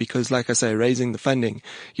sustainability in it because, like I say, raising the funding,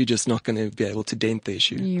 you're just not going to be able to dent the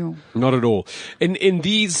issue. Not at all. In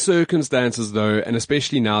these circumstances though, and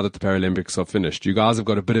especially now that the Paralympics are finished, you guys have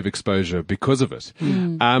got a bit of exposure because of it.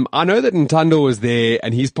 I know that Ntando was there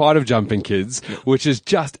and he's part of Jumping Kids, which is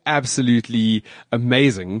just absolutely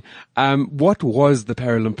amazing. What was the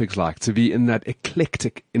Paralympics like to be in that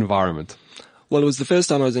eclectic environment? Well, it was the first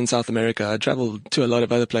time I was in South America. I traveled to a lot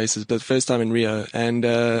of other places, but the first time in Rio. And,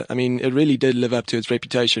 I mean, it really did live up to its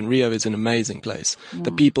reputation. Rio is an amazing place.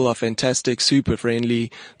 The people are fantastic, super friendly.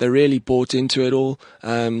 They really bought into it all.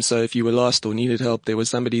 So if you were lost or needed help, there was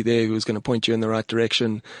somebody there who was going to point you in the right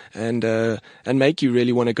direction and make you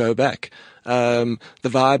really want to go back. The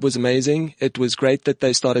vibe was amazing. It was great that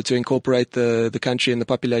they started to incorporate the country and the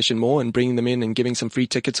population more and bringing them in and giving some free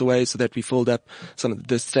tickets away so that we filled up some of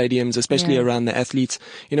the stadiums, especially around the athletes.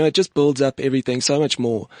 You know, it just builds up everything so much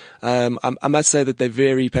more. I must say that they're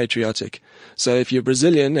very patriotic. So if you're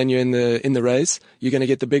Brazilian and you're in the race, you're going to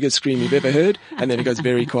get the biggest scream you've ever heard, and then it goes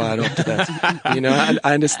very quiet after that. You know,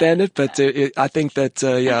 I understand it, but I think that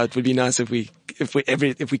it would be nice if we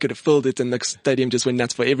could have filled it and the stadium just went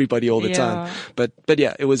nuts for everybody all the time. But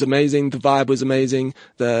yeah, it was amazing. The vibe was amazing.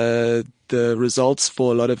 The results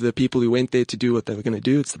for a lot of the people who went there to do what they were going to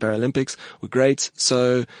do, it's the Paralympics, were great.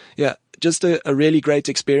 So yeah, just a really great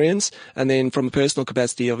experience. And then from a personal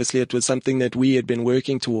capacity, obviously it was something that we had been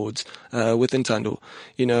working towards, with Ntando.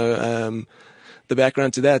 You know, the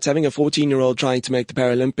background to that, having a 14-year-old trying to make the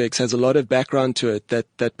Paralympics has a lot of background to it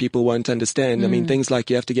that people won't understand. I mean, things like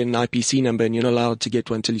you have to get an IPC number and you're not allowed to get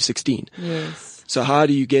one till you're 16. Yes. So how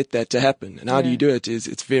do you get that to happen? And how do you do it?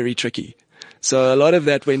 It's very tricky. So a lot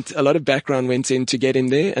of background went in to get him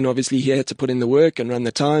there. And obviously he had to put in the work and run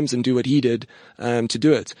the times and do what he did, to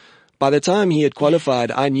do it. By the time he had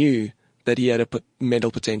qualified, I knew that he had a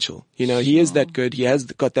medal potential. You know, he is that good. He has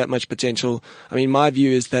got that much potential. I mean, my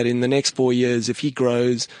view is that in the next 4 years, if he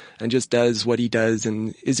grows and just does what he does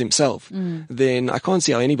and is himself, then I can't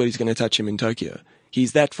see how anybody's going to touch him in Tokyo.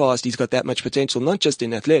 He's that fast. He's got that much potential, not just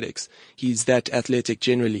in athletics. He's that athletic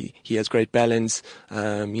generally. He has great balance.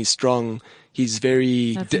 He's strong. He's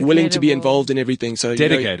very willing to be involved in everything. So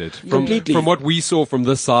dedicated, completely. From what we saw from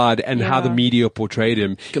this side and how the media portrayed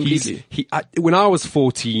him. Completely. When I was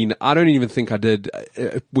 14, I don't even think I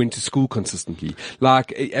went to school consistently. Like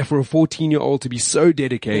for a 14-year-old to be so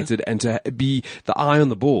dedicated and to be the eye on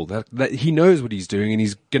the ball, that he knows what he's doing and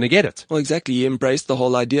he's going to get it. Well, exactly. He embraced the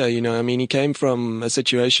whole idea. You know, I mean, he came from a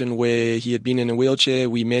situation where he had been in a wheelchair.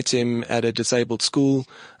 We met him at a disabled school.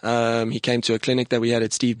 He came to a clinic that we had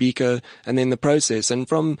at Steve Biko, and then the process. And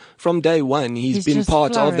from day one, he's been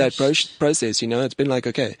part of that process. You know, it's been like,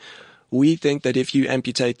 okay, we think that if you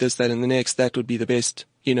amputate this, that, and the next, that would be the best,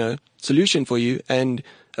 you know, solution for you. And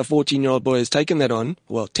a 14-year-old boy has taken that on,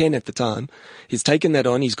 well, 10 at the time. He's taken that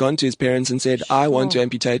on. He's gone to his parents and said, I want to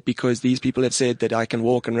amputate because these people have said that I can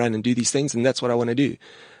walk and run and do these things, and that's what I want to do.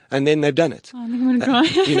 And then they've done it. Oh, I think I'm gonna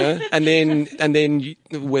cry. You know, and then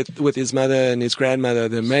with his mother and his grandmother,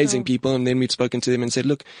 the amazing people, and then we've spoken to them and said,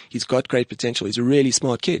 look, he's got great potential. He's a really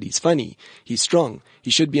smart kid. He's funny. He's strong.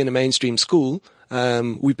 He should be in a mainstream school.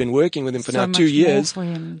 We've been working with him for now 2 years.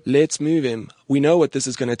 Let's move him. We know what this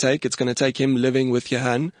is going to take. It's going to take him living with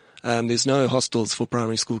Johan. There's no hostels for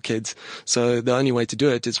primary school kids. So the only way to do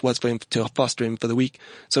it was for him to foster him for the week.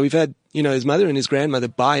 So we've had, you know, his mother and his grandmother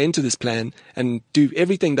buy into this plan and do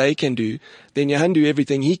everything they can do. Then Johan do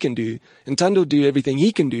everything he can do. And Ntando do everything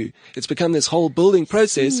he can do. It's become this whole building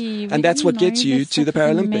process. And that's what gets you to the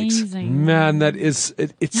Paralympics. Amazing. Man, that is,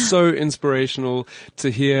 it's so inspirational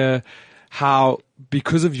to hear how,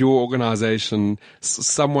 because of your organization,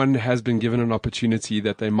 someone has been given an opportunity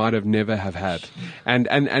that they might have never have had.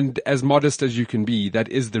 And as modest as you can be, that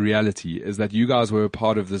is the reality, is that you guys were a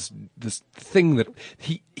part of this thing that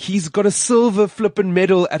he's got a silver flippin'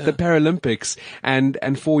 medal at the Paralympics.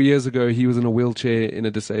 And 4 years ago, he was in a wheelchair in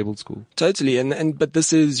a disabled school. Totally. But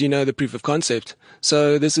this is, you know, the proof of concept.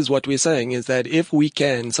 So this is what we're saying, is that if we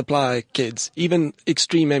can supply kids, even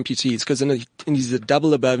extreme amputees, because he's a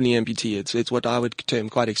double above knee amputee, it's what I would term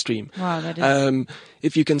quite extreme. Wow, that is.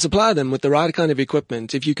 If you can supply them with the right kind of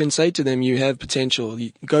equipment, if you can say to them, you have potential,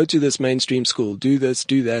 you go to this mainstream school, do this,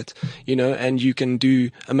 do that, you know, and you can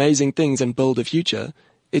do amazing things and build a future,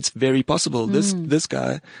 it's very possible. This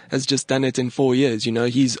guy has just done it in 4 years. You know,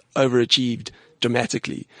 he's overachieved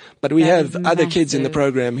dramatically. But we have other kids in the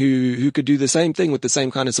program who could do the same thing with the same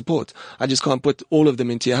kind of support. I just can't put all of them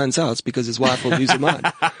into Johan's house because his wife will lose her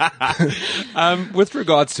mind. With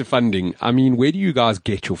regards to funding, I mean, where do you guys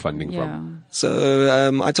get your funding from?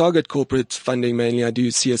 So I target corporate funding mainly. I do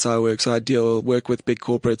CSI work, so I work with big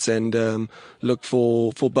corporates and look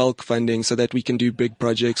for bulk funding so that we can do big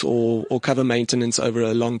projects or cover maintenance over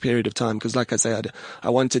a long period of time. Because like I said, I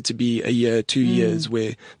want it to be a year, 2 years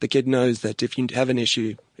where the kid knows that if you have an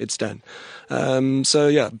issue, it's done. So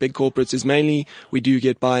yeah, big corporates is mainly, we do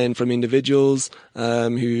get buy-in from individuals,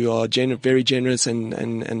 who are very generous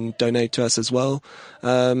and donate to us as well.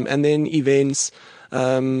 And then events,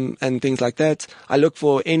 and things like that. I look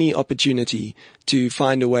for any opportunity to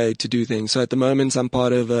find a way to do things. So at the moment, I'm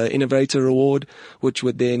part of an Innovator Award, which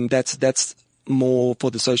would then, that's more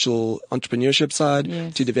for the social entrepreneurship side,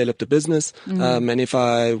 Yes. to develop the business. And if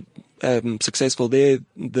I am successful there,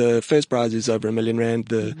 the first prize is over R1 million,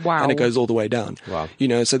 Wow. and it goes all the way down. Wow.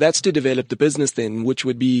 So that's to develop the business then, which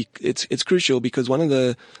would be, it's crucial, because one of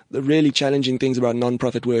the really challenging things about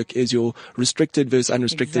non-profit work is your restricted versus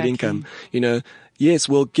unrestricted Exactly. income. Yes,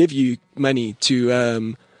 we'll give you money to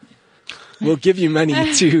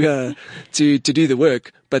to do the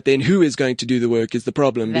work, but then who is going to do the work is the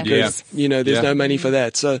problem, That's- because, there's Yeah. no money for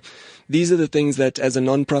that. So these are the things that as a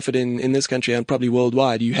non-profit in this country and probably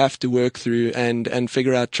worldwide, you have to work through and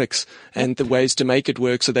figure out tricks and the ways to make it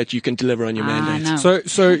work so that you can deliver on your mandate. No.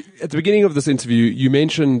 So at the beginning of this interview, you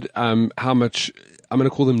mentioned how much, I'm going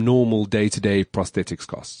to call them normal day-to-day prosthetics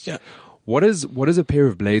costs. Yeah. What is a pair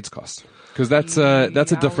of blades cost? Because that's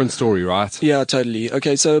a different story, right? Yeah, totally.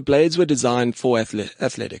 Okay, so blades were designed for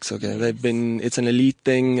athletics. Okay, it's an elite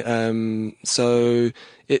thing.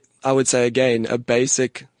 I would say again, a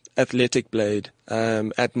basic athletic blade,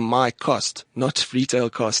 at my cost, not retail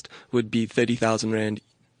cost, would be 30,000 Rand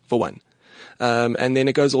for one. And then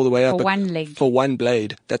it goes all the way up. For one leg. For one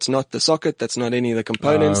blade. That's not the socket. That's not any of the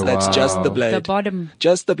components. Oh, that's wow. just the blade. The bottom.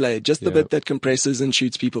 Just the blade. Just the Yeah. bit that compresses and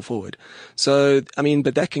shoots people forward. So,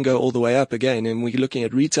 but that can go all the way up again. And we're looking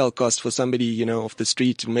at retail cost for somebody, off the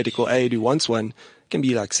street, medical aid who wants one, can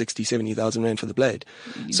be like 60,000-70,000 Rand for the blade.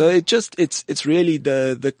 So it's really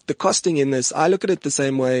the costing in this. I look at it the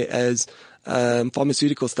same way as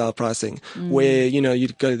pharmaceutical style pricing, where,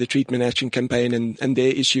 you'd go to the treatment action campaign and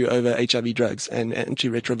their issue over HIV drugs and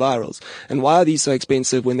antiretrovirals. And why are these so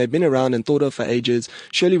expensive when they've been around and thought of for ages?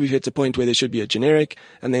 Surely we've hit a point where there should be a generic,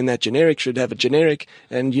 and then that generic should have a generic,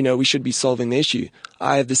 and, we should be solving the issue.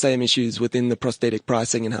 I have the same issues within the prosthetic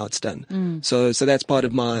pricing and how it's done. So that's part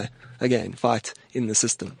of my, again, fight in the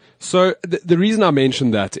system. So the reason I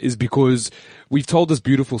mentioned that is because we've told this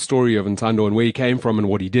beautiful story of Ntando and where he came from and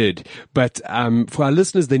what he did. But for our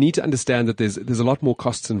listeners, they need to understand that there's a lot more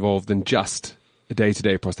costs involved than just a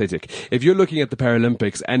day-to-day prosthetic. If you're looking at the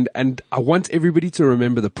Paralympics, and I want everybody to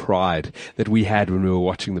remember the pride that we had when we were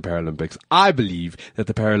watching the Paralympics. I believe that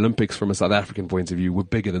the Paralympics from a South African point of view were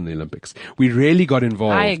bigger than the Olympics. We really got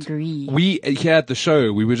involved. I agree. We, here at the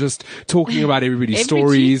show, we were just talking about everybody's Every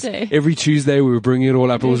stories. Tuesday. Every Tuesday we were bringing it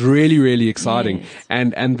all up. It was really, really exciting.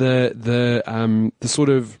 Yes. And the sort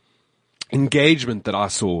of engagement that I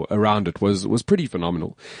saw around it was pretty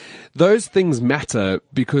phenomenal. Those things matter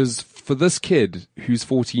because for this kid who's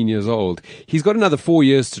 14 years old, he's got another 4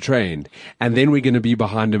 years to train, and then we're going to be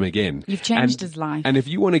behind him again. You've changed his life. And if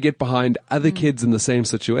you want to get behind other kids in the same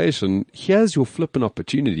situation, here's your flipping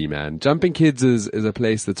opportunity, man. Jumping Kids is a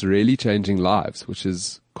place that's really changing lives, which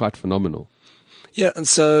is quite phenomenal. Yeah, and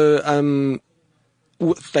so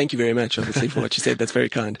thank you very much, obviously, for what you said. That's very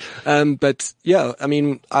kind. But yeah,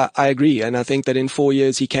 I agree, and I think that in 4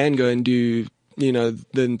 years he can go and do,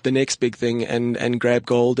 the next big thing and grab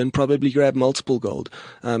gold and probably grab multiple gold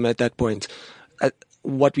at that point.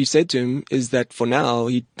 What we said to him is that for now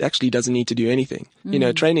he actually doesn't need to do anything.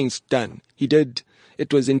 Training's done.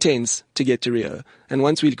 It was intense to get to Rio. And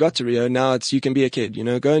once we got to Rio, now it's, you can be a kid,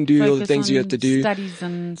 go and do all the Focus things you on have to do. Studies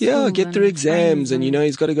and Yeah, school get through and exams, friends and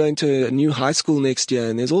he's got to go into a new high school next year,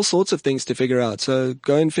 and there's all sorts of things to figure out. So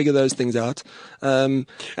go and figure those things out. And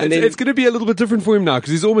then It's going to be a little bit different for him now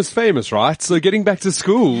because he's almost famous, right? So getting back to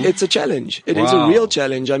school. it's a challenge. It is Wow. a real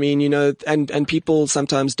challenge. And people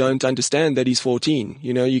sometimes don't understand that he's 14.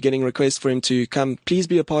 You're getting requests for him to come, please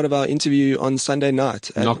be a part of our interview on Sunday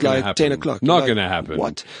night at Not going to like happen. 10 o'clock. Not Like, going to happen.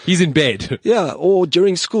 What? He's in bed. Yeah, or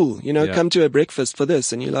during school, Yeah. come to a breakfast for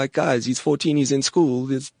this, and you're like, guys, he's 14, he's in school,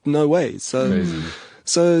 there's no way.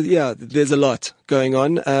 So yeah, there's a lot going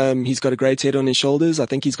on. He's got a great head on his shoulders. I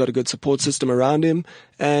think he's got a good support system around him,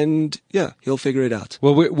 and yeah, he'll figure it out.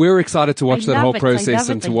 Well, we're excited to watch I that love whole it. I process love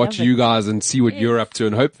and it. to I watch love you it. guys and see what you're up to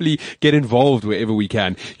and hopefully get involved wherever we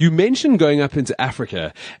can. You mentioned going up into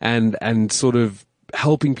Africa and sort of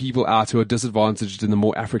helping people out who are disadvantaged in the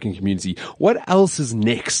more African community. What else is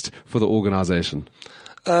next for the organization?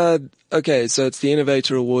 Okay, so it's the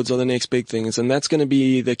Innovator Awards are the next big things, and that's going to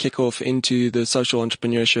be the kickoff into the social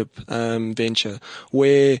entrepreneurship venture,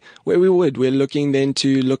 where we're looking then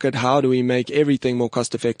to look at how do we make everything more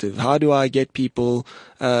cost effective? How do I get people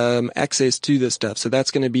access to this stuff? So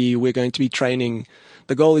that's going to be, we're going to be training.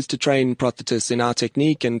 The goal is to train prosthetists in our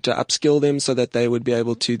technique and to upskill them so that they would be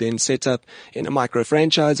able to then set up in a micro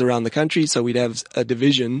franchise around the country. So we'd have a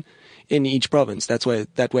division in each province. That way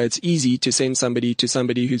it's easy to send somebody to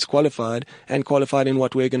somebody who's qualified and qualified in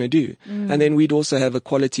what we're going to do. And then we'd also have a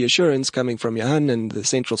quality assurance coming from Johan and the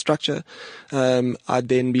central structure. I'd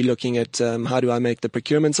then be looking at how do I make the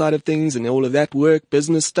procurement side of things and all of that work,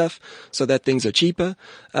 business stuff, so that things are cheaper.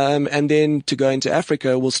 And then to go into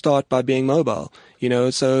Africa, we'll start by being mobile.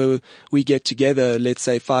 So we get together, let's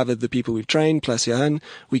say 5 of the people we've trained plus Johan.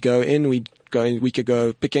 We could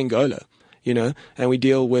go pick Angola, and we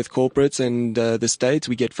deal with corporates and the states.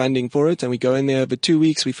 We get funding for it, and we go in there over 2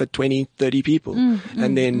 weeks. We fit 20, 30 people,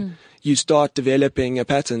 and then you start developing a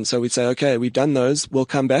pattern. So we say, okay, we've done those. We'll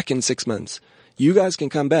come back in 6 months. You guys can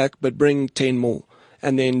come back, but bring 10 more.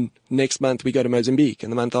 And then next month we go to Mozambique,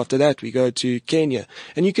 and the month after that we go to Kenya.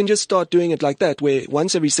 And you can just start doing it like that, where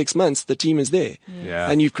once every 6 months the team is there. Yeah.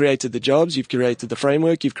 And you've created the jobs, you've created the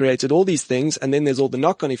framework, you've created all these things, and then there's all the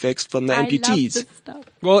knock-on effects from the amputees. I love this stuff.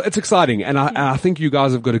 Well, it's exciting, and I think you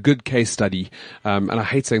guys have got a good case study. And I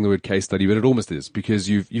hate saying the word case study, but it almost is, because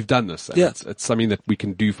you've done this. And it's something that we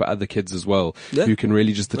can do for other kids as well, who can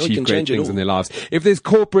really just achieve great things in their lives. If there's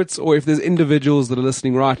corporates or if there's individuals that are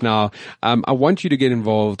listening right now, I want you to get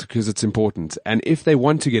involved because it's important. And if they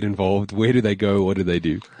want to get involved, where do they go? What do they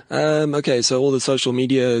do? Okay, so all the social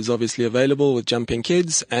media is obviously available with Jumping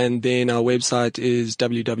Kids, and then our website is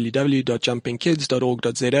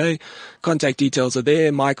www.jumpingkids.org.za. Contact details are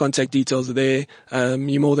there. My contact details are there.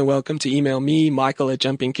 You're more than welcome to email me,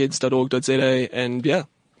 michael@jumpingkids.org.za, and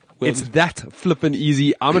it's that flippin'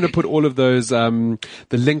 easy. I'm going to put all of those, the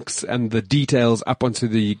links and the details up onto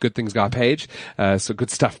the Good Things Guy page, so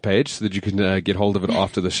Good Stuff page, so that you can get hold of it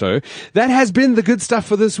after the show. That has been the good stuff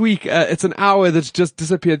for this week. It's an hour that's just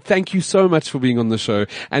disappeared. Thank you so much for being on the show,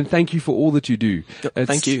 and thank you for all that you do.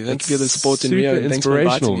 Thank you. Thank you for the support in Rio. Super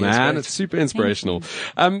inspirational, man. It's super inspirational.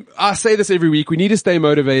 I say this every week. We need to stay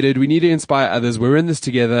motivated. We need to inspire others. We're in this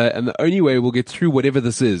together, and the only way we'll get through whatever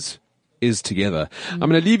this is together. I'm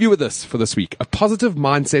going to leave you with this for this week. A positive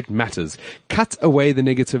mindset matters. Cut away the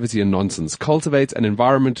negativity and nonsense. Cultivate an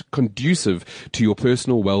environment conducive to your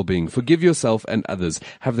personal well-being. Forgive yourself and others.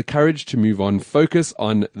 Have the courage to move on. Focus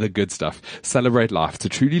on the good stuff. Celebrate life. To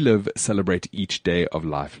truly live, celebrate each day of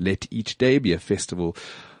life. Let each day be a festival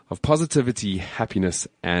of positivity, happiness,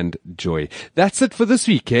 and joy. That's it for this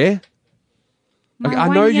week, eh? Okay, I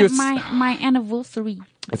know my anniversary.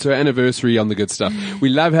 It's our anniversary on the good stuff. We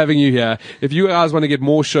love having you here. If you guys want to get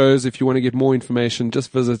more shows, if you want to get more information,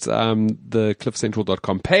 just visit the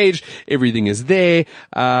cliffcentral.com page. Everything is there.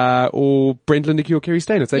 Or Brent Lindicky or Kerry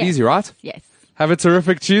Stain. It's that easy, right? Yes. Have a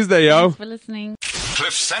terrific Tuesday, yo. Thanks for listening.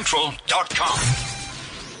 cliffcentral.com